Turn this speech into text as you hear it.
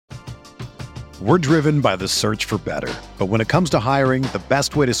We're driven by the search for better. But when it comes to hiring, the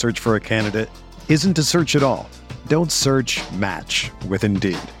best way to search for a candidate isn't to search at all. Don't search, match with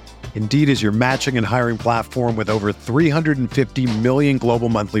Indeed. Indeed is your matching and hiring platform with over 350 million global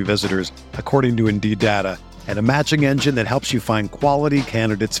monthly visitors, according to Indeed data, and a matching engine that helps you find quality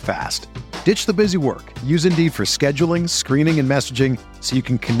candidates fast. Ditch the busy work. Use Indeed for scheduling, screening, and messaging so you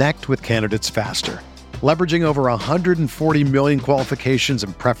can connect with candidates faster. Leveraging over 140 million qualifications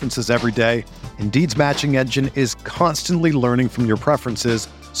and preferences every day, Indeed's matching engine is constantly learning from your preferences,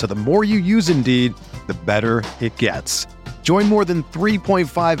 so the more you use Indeed, the better it gets. Join more than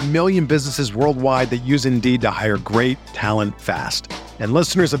 3.5 million businesses worldwide that use Indeed to hire great talent fast. And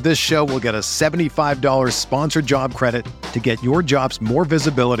listeners of this show will get a $75 sponsored job credit to get your jobs more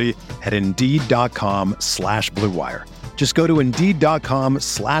visibility at Indeed.com/Blue Wire. Just go to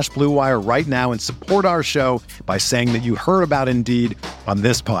Indeed.com/Blue Wire right now and support our show by saying that you heard about Indeed on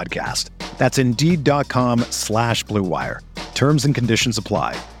this podcast. That's Indeed.com/Blue Wire. Terms and conditions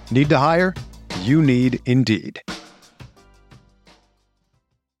apply. Need to hire? You need Indeed.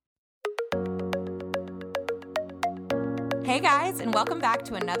 Hey guys, and welcome back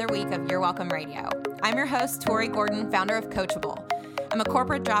to another week of You're Welcome Radio. I'm your host, Tori Gordon, founder of Coachable. I'm a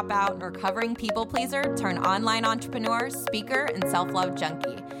corporate dropout and recovering people pleaser turned online entrepreneur, speaker, and self-love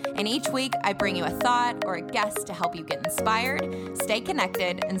junkie. And each week, I bring you a thought or a guest to help you get inspired, stay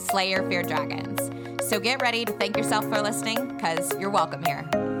connected, and slay your fear dragons. So get ready to thank yourself for listening, because you're welcome here.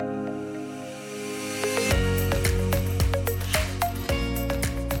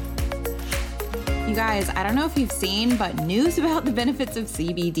 You guys, I don't know if you've seen, but news about the benefits of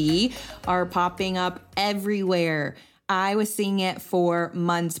CBD are popping up everywhere. I was seeing it for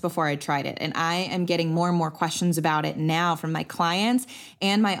months before I tried it, and I am getting more and more questions about it now from my clients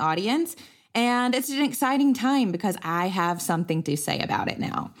and my audience. And it's an exciting time because I have something to say about it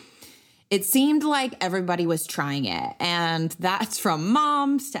now. It seemed like everybody was trying it, and that's from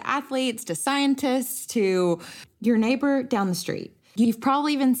moms to athletes to scientists to your neighbor down the street. You've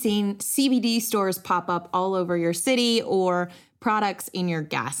probably even seen CBD stores pop up all over your city or products in your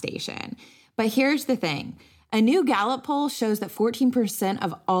gas station. But here's the thing. A new Gallup poll shows that 14%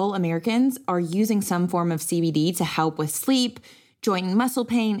 of all Americans are using some form of CBD to help with sleep, joint and muscle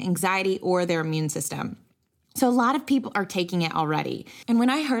pain, anxiety, or their immune system. So a lot of people are taking it already. And when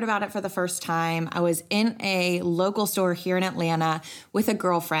I heard about it for the first time, I was in a local store here in Atlanta with a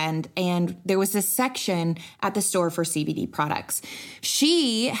girlfriend, and there was this section at the store for CBD products.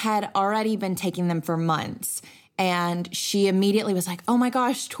 She had already been taking them for months, and she immediately was like, "Oh my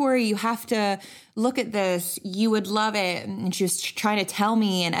gosh, Tori, you have to look at this. You would love it." And she was trying to tell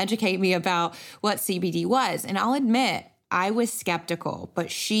me and educate me about what CBD was. And I'll admit, I was skeptical, but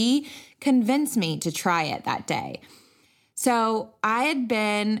she convinced me to try it that day. So I had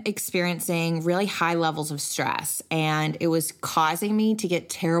been experiencing really high levels of stress, and it was causing me to get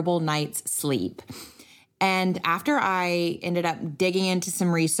terrible nights' sleep. And after I ended up digging into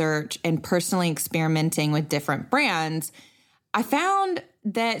some research and personally experimenting with different brands, I found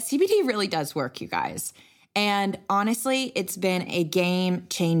that CBD really does work, you guys. And honestly, it's been a game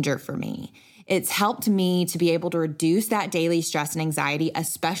changer for me. It's helped me to be able to reduce that daily stress and anxiety,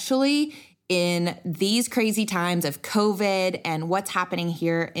 especially in these crazy times of COVID and what's happening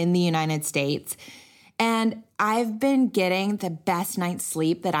here in the United States. And I've been getting the best night's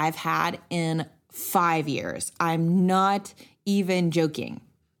sleep that I've had in 5 years. I'm not even joking.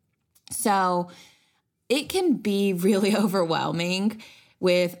 So it can be really overwhelming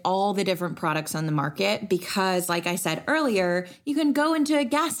with all the different products on the market because, like I said earlier, you can go into a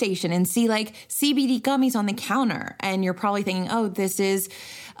gas station and see like CBD gummies on the counter, and you're probably thinking, oh, this is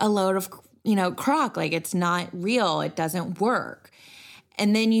a load of, crock, like it's not real, it doesn't work.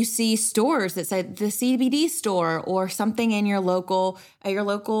 And then you see stores that say the CBD store or something in your local,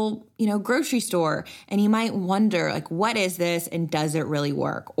 grocery store. And you might wonder, like, what is this and does it really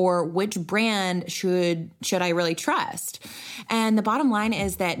work? Or which brand should I really trust? And the bottom line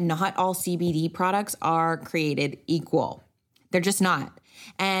is that not all CBD products are created equal. They're just not.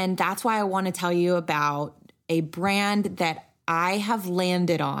 And that's why I want to tell you about a brand that I have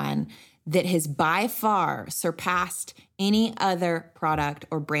landed on that has by far surpassed any other product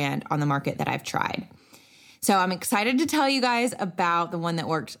or brand on the market that I've tried. So I'm excited to tell you guys about the one that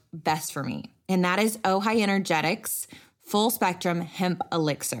worked best for me, and that is Ojai Energetics Full Spectrum Hemp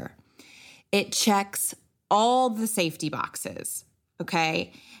Elixir. It checks all the safety boxes,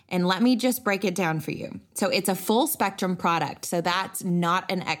 okay? And let me just break it down for you. So it's a full spectrum product, so that's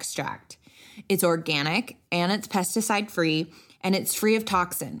not an extract. It's organic and it's pesticide free, and it's free of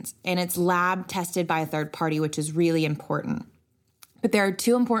toxins, and it's lab tested by a third party, which is really important. But there are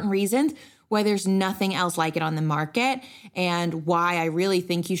two important reasons why there's nothing else like it on the market, and why I really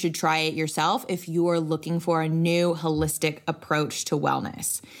think you should try it yourself if you are looking for a new holistic approach to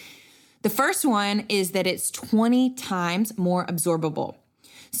wellness. The first one is that it's 20 times more absorbable.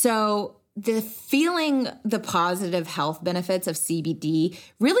 So the positive health benefits of CBD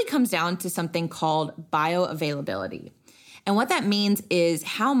really comes down to something called bioavailability. And what that means is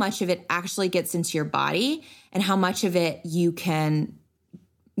how much of it actually gets into your body and how much of it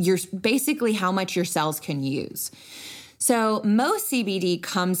basically how much your cells can use. So most CBD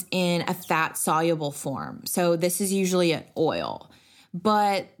comes in a fat soluble form. So this is usually an oil,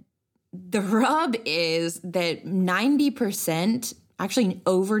 but the rub is that 90%, actually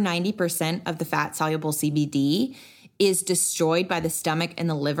over 90% of the fat soluble CBD is destroyed by the stomach and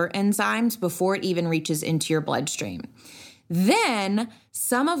the liver enzymes before it even reaches into your bloodstream. Then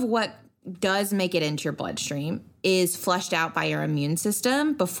some of what does make it into your bloodstream is flushed out by your immune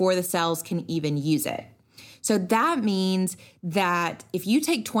system before the cells can even use it. So that means that if you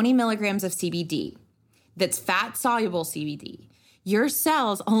take 20 milligrams of CBD, that's fat soluble CBD, your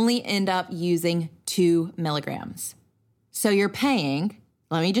cells only end up using 2 milligrams. So you're paying,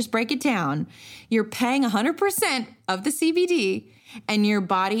 let me just break it down, you're paying 100% of the CBD and your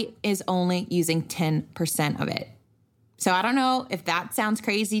body is only using 10% of it. So I don't know if that sounds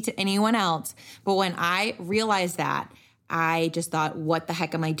crazy to anyone else, but when I realized that, I just thought, what the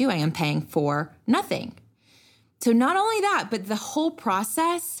heck am I doing? I'm paying for nothing. So not only that, but the whole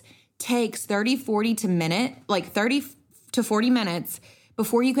process takes 30 to 40 minutes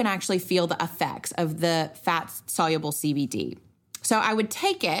before you can actually feel the effects of the fat soluble CBD. So I would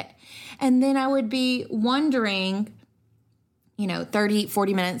take it and then I would be wondering, 30,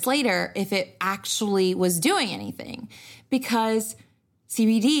 40 minutes later, if it actually was doing anything, because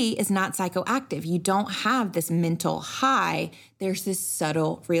CBD is not psychoactive. You don't have this mental high. There's this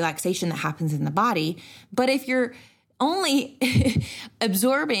subtle relaxation that happens in the body. But if you're only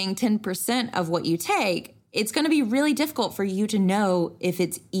absorbing 10% of what you take, it's going to be really difficult for you to know if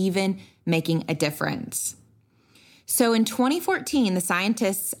it's even making a difference. So in 2014, the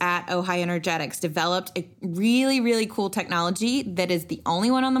scientists at Ojai Energetics developed a really, really cool technology that is the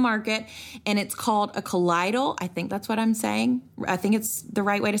only one on the market, and it's called a colloidal. I think that's what I'm saying. I think it's the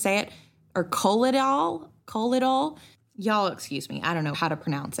right way to say it, or colloidal. Y'all, excuse me. I don't know how to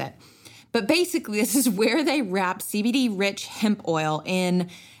pronounce it. But basically, this is where they wrap CBD-rich hemp oil in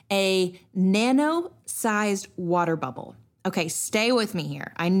a nano-sized water bubble. Okay, stay with me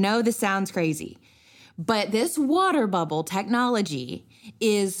here. I know this sounds crazy, but this water bubble technology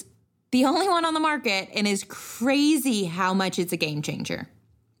is the only one on the market and is crazy how much it's a game changer.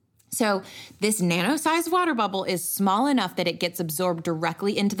 So this nano-sized water bubble is small enough that it gets absorbed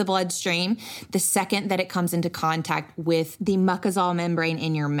directly into the bloodstream the second that it comes into contact with the mucosal membrane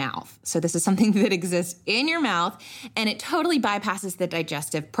in your mouth. So this is something that exists in your mouth, and it totally bypasses the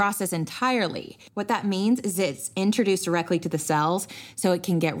digestive process entirely. What that means is it's introduced directly to the cells so it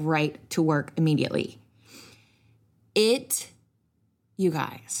can get right to work immediately. It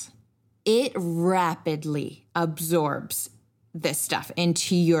rapidly absorbs this stuff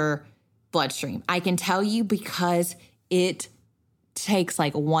into your bloodstream. I can tell you because it takes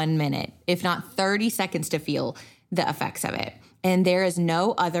like 1 minute, if not 30 seconds to feel the effects of it. And there is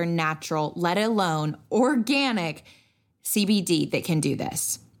no other natural, let alone organic CBD that can do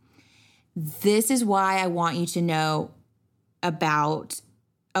this. This is why I want you to know about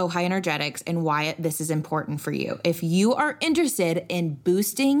Ojai Energetics and why this is important for you. If you are interested in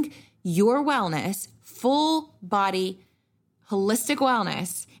boosting your wellness, full body holistic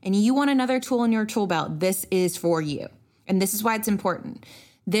wellness, and you want another tool in your tool belt, this is for you. And this is why it's important.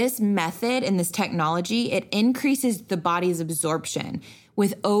 This method and this technology, it increases the body's absorption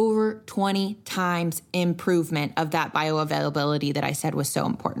with over 20 times improvement of that bioavailability that I said was so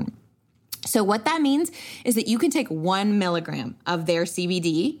important. So what that means is that you can take 1 milligram of their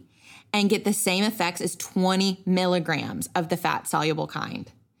CBD and get the same effects as 20 milligrams of the fat soluble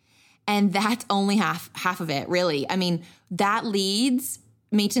kind. And that's only half of it, really. I mean, that leads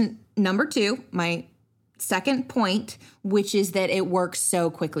me to number 2, my second point, which is that it works so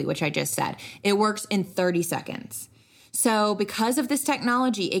quickly, which I just said. It works in 30 seconds. So because of this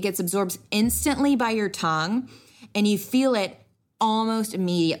technology, it gets absorbed instantly by your tongue and you feel it almost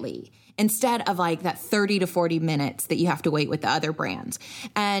immediately, instead of like that 30 to 40 minutes that you have to wait with the other brands.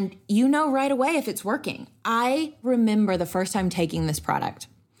 And you know right away if it's working. I remember the first time taking this product,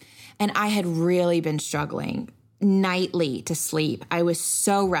 and I had really been struggling nightly to sleep. I was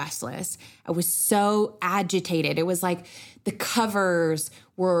so restless. I was so agitated. It was like the covers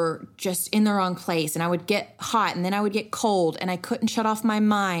were just in the wrong place, and I would get hot and then I would get cold, and I couldn't shut off my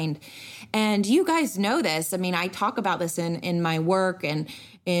mind. And you guys know this. I mean, I talk about this in my work and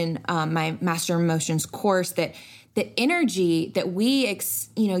in my Master Emotions course, that the energy that we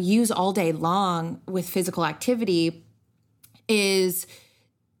use all day long with physical activity is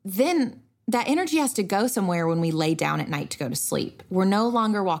then that energy has to go somewhere when we lay down at night to go to sleep. We're no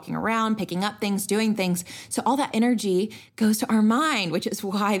longer walking around, picking up things, doing things. So all that energy goes to our mind, which is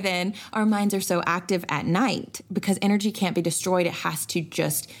why then our minds are so active at night, because energy can't be destroyed. It has to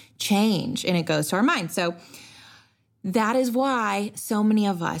just change, and it goes to our mind. So that is why so many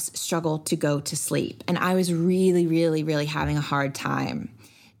of us struggle to go to sleep. And I was really, really, really having a hard time,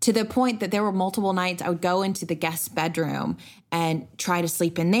 to the point that there were multiple nights I would go into the guest bedroom and try to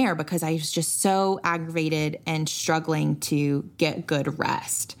sleep in there because I was just so aggravated and struggling to get good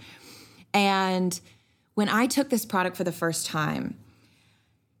rest. And when I took this product for the first time,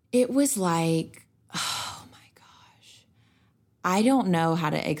 it was like, oh my gosh, I don't know how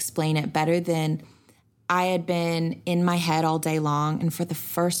to explain it better than I had been in my head all day long. And for the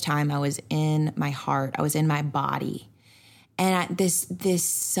first time, I was in my heart. I was in my body. And this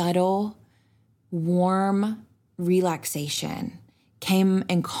subtle, warm relaxation came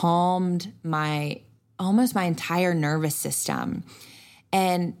and calmed almost my entire nervous system.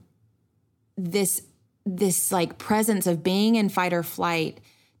 And this like presence of being in fight or flight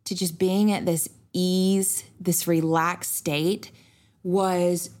to just being at this ease, this relaxed state,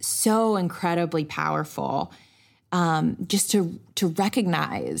 was so incredibly powerful. Just to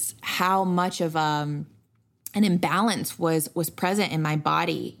recognize how much of an imbalance was present in my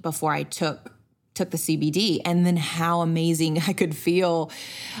body before I took the CBD, and then how amazing I could feel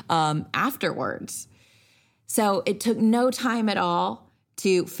afterwards. So it took no time at all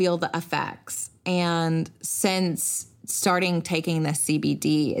to feel the effects. And since starting taking the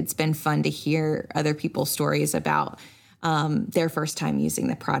CBD, it's been fun to hear other people's stories about their first time using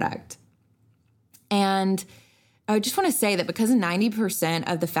the product. And I just want to say that because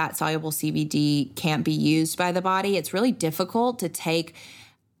 90% of the fat-soluble CBD can't be used by the body, it's really difficult to take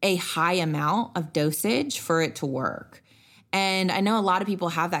a high amount of dosage for it to work. And I know a lot of people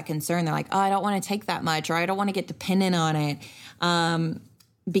have that concern. They're like, oh, I don't want to take that much, or I don't want to get dependent on it.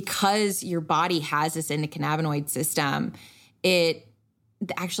 Because your body has this endocannabinoid system, it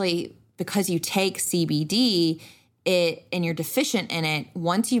actually, because you take CBD, and you're deficient in it,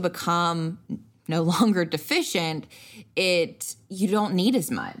 once you become no longer deficient, you don't need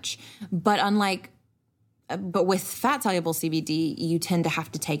as much. But with fat soluble CBD, you tend to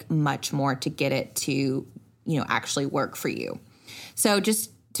have to take much more to get it to, actually work for you. So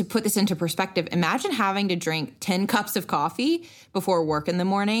just to put this into perspective, imagine having to drink 10 cups of coffee before work in the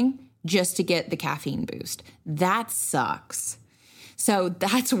morning just to get the caffeine boost. That sucks. So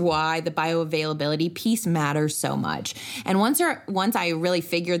that's why the bioavailability piece matters so much. And once I really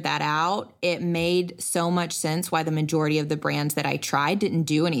figured that out, it made so much sense why the majority of the brands that I tried didn't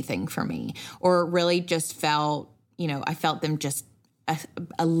do anything for me, or really just felt, I felt them just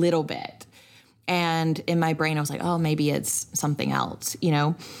a little bit. And in my brain, I was like, oh, maybe it's something else,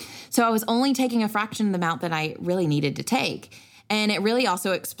 So I was only taking a fraction of the amount that I really needed to take. And it really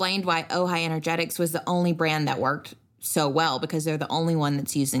also explained why Ojai Energetics was the only brand that worked so well, because they're the only one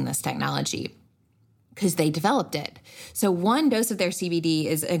that's using this technology, because they developed it. So one dose of their CBD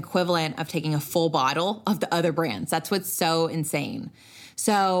is equivalent of taking a full bottle of the other brands. That's what's so insane.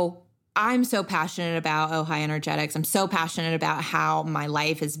 So I'm so passionate about Ojai Energetics. I'm so passionate about how my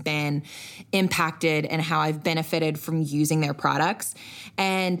life has been impacted and how I've benefited from using their products.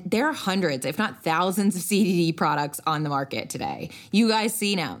 And there are hundreds, if not thousands, of CBD products on the market today. You guys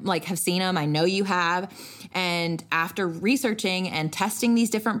have seen them. I know you have. And after researching and testing these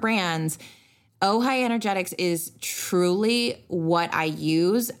different brands, Ojai Energetics is truly what I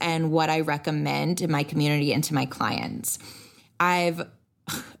use and what I recommend to my community and to my clients. I've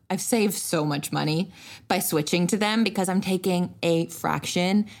saved so much money by switching to them because I'm taking a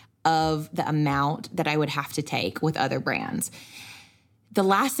fraction of the amount that I would have to take with other brands. The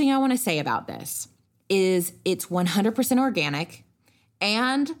last thing I want to say about this is it's 100% organic,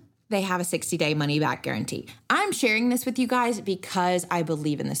 and they have a 60-day money-back guarantee. I'm sharing this with you guys because I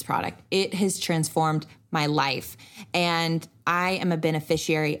believe in this product. It has transformed my life, and I am a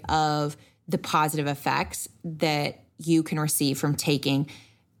beneficiary of the positive effects that you can receive from taking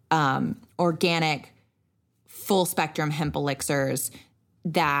organic, full-spectrum hemp elixirs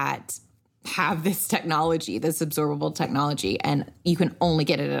that have this technology, this absorbable technology, and you can only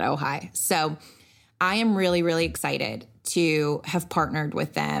get it at Ojai. So I am really, really excited to have partnered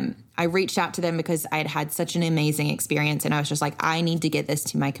with them. I reached out to them because I had had such an amazing experience, and I was just like, I need to get this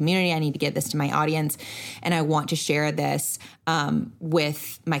to my community. I need to get this to my audience, and I want to share this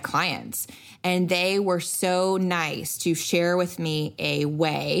with my clients. And they were so nice to share with me a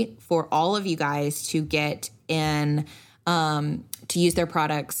way for all of you guys to get in, to use their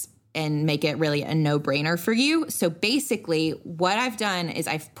products and make it really a no-brainer for you. So basically what I've done is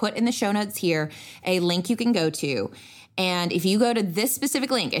I've put in the show notes here a link you can go to. And if you go to this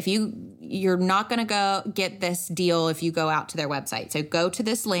specific link, if you're not going to go get this deal if you go out to their website. So go to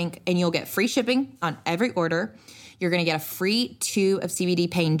this link and you'll get free shipping on every order. You're going to get a free tube of CBD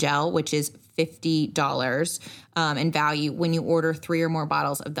pain gel, which is $50 in value when you order 3 or more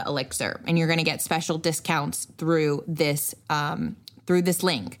bottles of the elixir. And you're going to get special discounts through this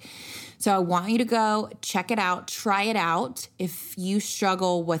link. So I want you to go check it out, try it out. If you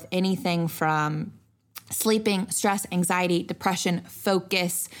struggle with anything from sleeping, stress, anxiety, depression,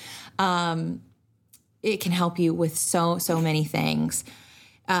 focus, it can help you with so many things.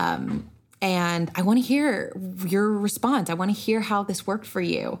 And I want to hear your response. I want to hear how this worked for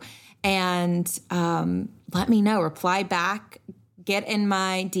you. And let me know. Reply back. Get in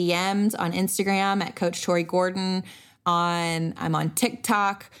my DMs on Instagram at Coach Tori Gordon. I'm on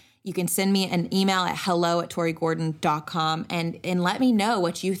TikTok. You can send me an email at hello@torigordon.com and let me know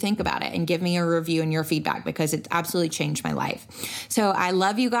what you think about it and give me a review and your feedback, because it's absolutely changed my life. So I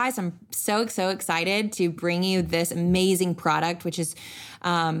love you guys. I'm so excited to bring you this amazing product, which is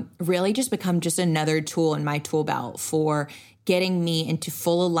really just become just another tool in my tool belt for getting me into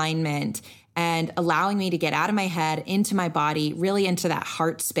full alignment and allowing me to get out of my head, into my body, really into that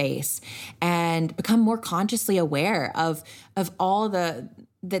heart space, and become more consciously aware of all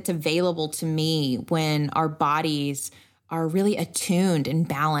that's available to me when our bodies are really attuned and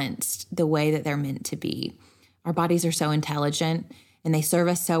balanced the way that they're meant to be. Our bodies are so intelligent and they serve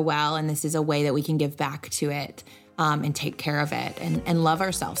us so well, and this is a way that we can give back to it and take care of it and love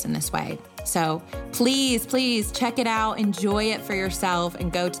ourselves in this way. So please check it out, enjoy it for yourself,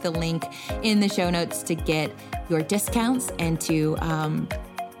 and go to the link in the show notes to get your discounts and to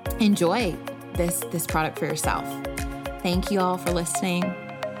enjoy this product for yourself. Thank you all for listening.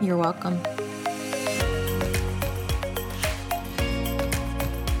 You're welcome.